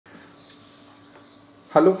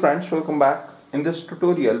Hello friends, welcome back. In this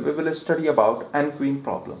tutorial we will study about n queen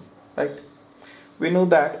problem, right? We know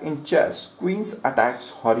that in chess queens attacks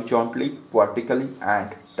horizontally, vertically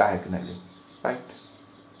and diagonally, right?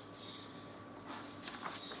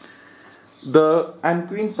 The n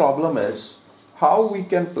queen problem is how we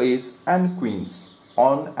can place n queens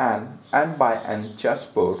on an n by n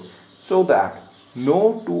chessboard so that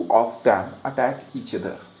no two of them attack each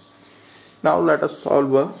other. Now let us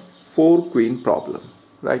solve a 4 queen problem,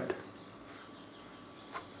 right?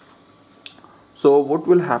 So what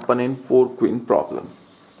will happen in 4 queen problem,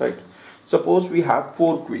 right? Suppose we have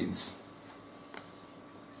 4 queens,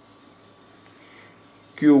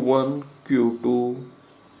 q1, q2,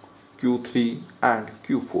 q3 and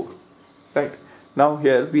q4, right? Now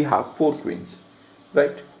here we have 4 queens,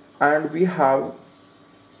 right? And we have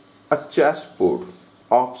a chessboard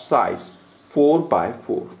of size 4 by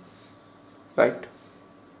 4, right?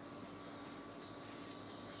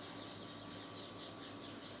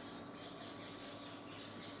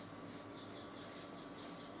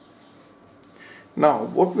 Now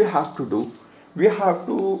what we have to do, we have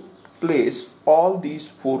to place all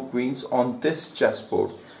these 4 queens on this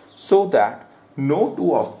chessboard so that no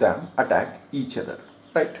two of them attack each other,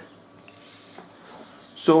 right?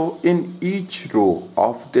 So in each row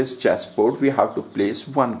of this chessboard we have to place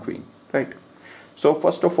one queen, right? So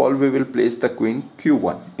first of all we will place the queen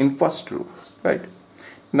q1 in first row, right?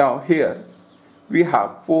 Now here we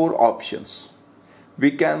have 4 options. We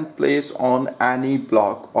can place on any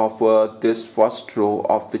block of this first row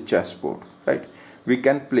of the chessboard, right? We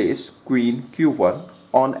can place queen q1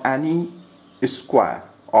 on any square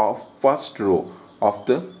of first row of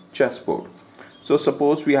the chessboard. So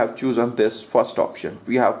suppose we have chosen this first option,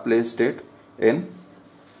 we have placed it in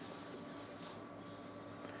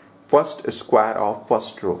first square of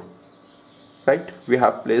first row, right? We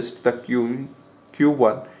have placed the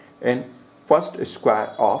q1 in first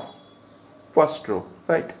square of first row,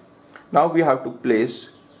 right? Now we have to place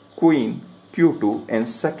queen q2 in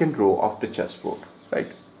second row of the chessboard,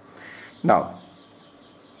 right? Now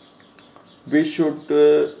we should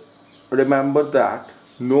remember that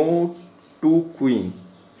no two queens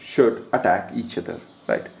should attack each other,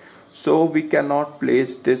 right? So we cannot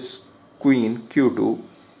place this queen q2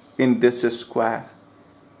 in this square,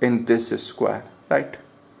 right?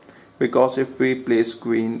 Because if we place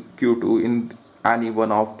queen q2 in any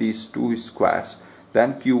one of these two squares,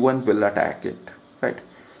 then q1 will attack it, right?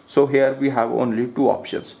 So here we have only 2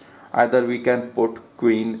 options. Either we can put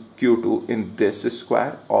queen q2 in this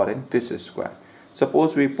square or in this square.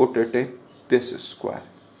 Suppose we put it in this square,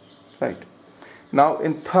 right? Now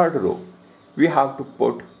in third row we have to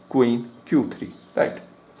put queen q3, right?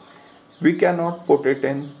 We cannot put it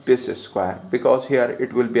in this square because here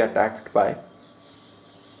it will be attacked by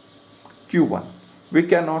q1. We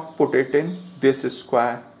cannot put it in this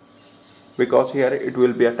square because here it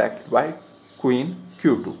will be attacked by queen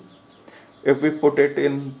q2. If we put it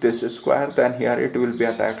in this square, then here it will be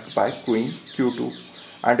attacked by queen q2,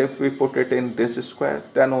 and if we put it in this square,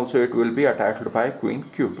 then also it will be attacked by queen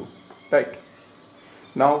q2, right?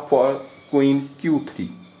 Now for queen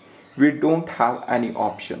q3 we don't have any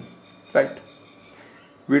option, right?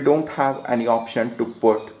 We don't have any option to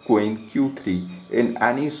put queen q3 in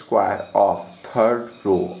any square of third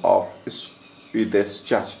row of this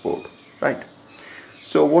chessboard, right?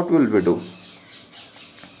 So what will we do?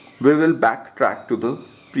 We will backtrack to the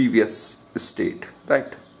previous state,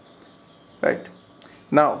 right?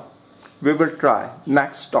 Now we will try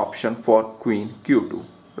next option for queen q2,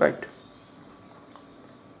 right?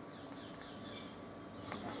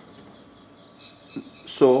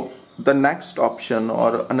 So the next option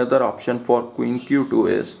or another option for queen q2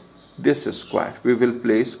 is this square. We will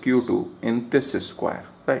place q2 in this square,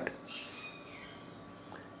 right?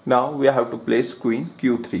 Now we have to place queen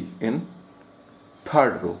q3 in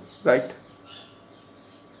third row, right?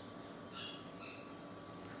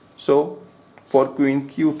 So for queen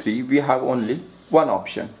q3 we have only one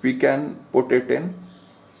option. We can put it in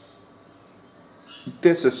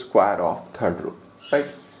this square of third row, right?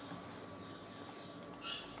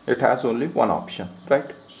 It has only one option,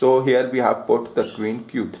 right? So here we have put the queen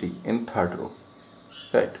q3 in third row,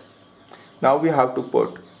 right? Now we have to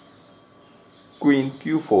put queen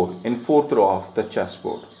q4 in fourth row of the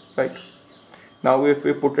chessboard, right? Now if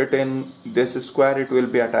we put it in this square, it will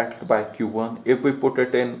be attacked by q1. If we put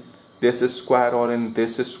it in this square or in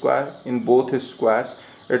this square, in both squares,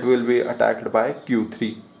 it will be attacked by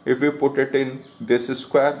q3. If we put it in this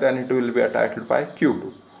square, then it will be attacked by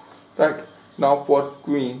q2, right? Now for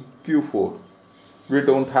queen q4 we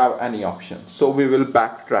don't have any option, so we will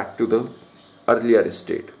backtrack to the earlier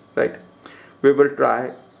state, right? we will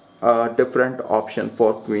try a different option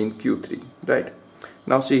for queen q3, right?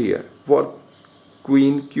 Now see here, for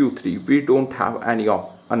queen q3 we don't have any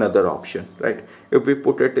another option, right? If we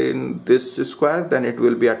put it in this square, then it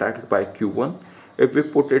will be attacked by q1. If we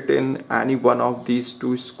put it in any one of these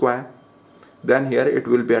two square, then here it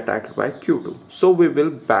will be attacked by q2. So we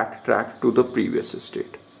will backtrack to the previous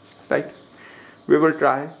state, right? We will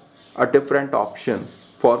try a different option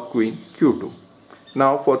for queen q2.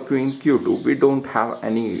 Now for queen q2 we don't have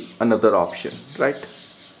any another option, right?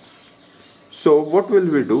 So what will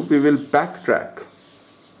we do? We will backtrack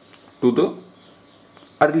to the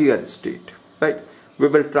earlier state, right? We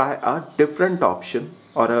will try a different option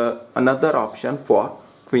or another option for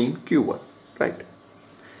queen q1, right?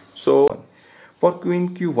 So for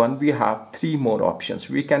queen q1 we have three more options.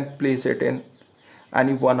 We can place it in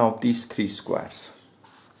any one of these three squares.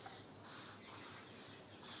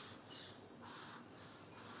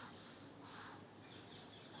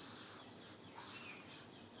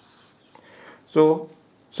 So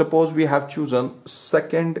suppose we have chosen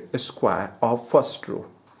second square of first row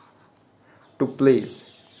to place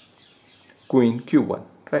queen q1,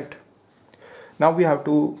 right? Now we have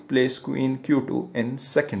to place queen q2 in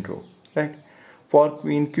second row, right? For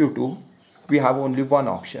queen q2 we have only one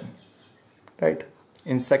option, right?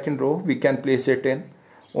 In second row we can place it in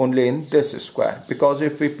only in this square, because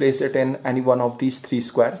if we place it in any one of these three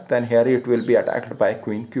squares, then here it will be attacked by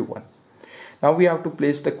queen q1. Now we have to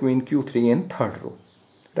place the queen q3 in third row,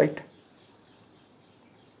 right?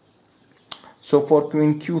 So for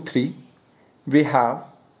queen q3 we have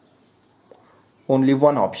only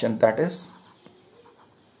one option, that is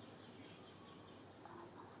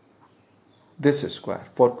this square.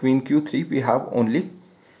 For queen q3 we have only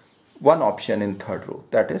one option in third row,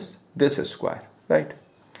 that is this square, right?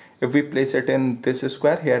 If we place it in this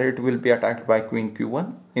square, here it will be attacked by queen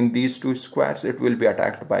q1. In these two squares it will be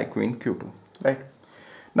attacked by queen q2, right?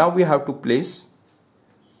 Now we have to place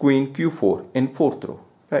queen q4 in fourth row,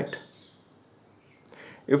 right?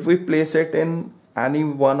 If we place it in any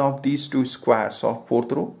one of these two squares of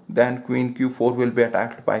fourth row, then queen q4 will be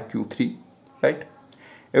attacked by q3, right?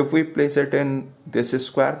 If we place it in this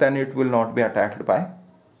square, then it will not be attacked by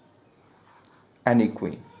any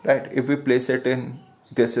queen, right? If we place it in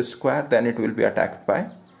this square, then it will be attacked by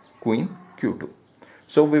queen q2.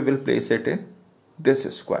 So we will place it in this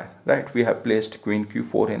square, right? We have placed queen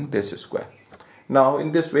q4 in this square. Now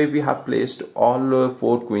in this way we have placed all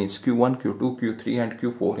four queens q1, q2, q3 and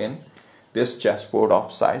q4 in this chessboard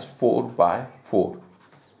of size 4 by 4,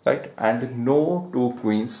 right? And no two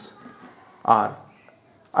queens are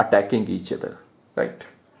attacking each other, right?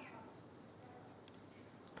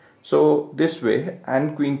 So this way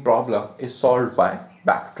an queen problem is solved by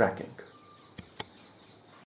backtracking.